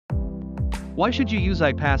Why should you use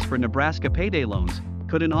iPass for Nebraska payday loans?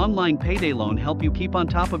 Could an online payday loan help you keep on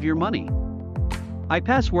top of your money?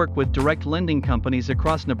 iPass work with direct lending companies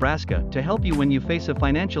across Nebraska to help you when you face a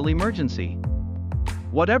financial emergency.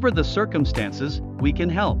 Whatever the circumstances, we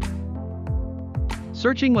can help.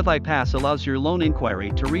 Searching with iPass allows your loan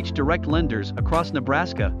inquiry to reach direct lenders across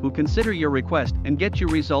Nebraska who consider your request and get you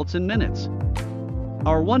results in minutes.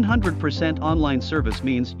 Our 100% online service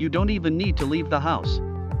means you don't even need to leave the house.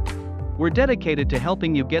 We're dedicated to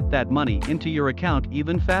helping you get that money into your account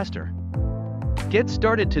even faster. Get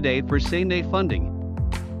started today for same-day funding.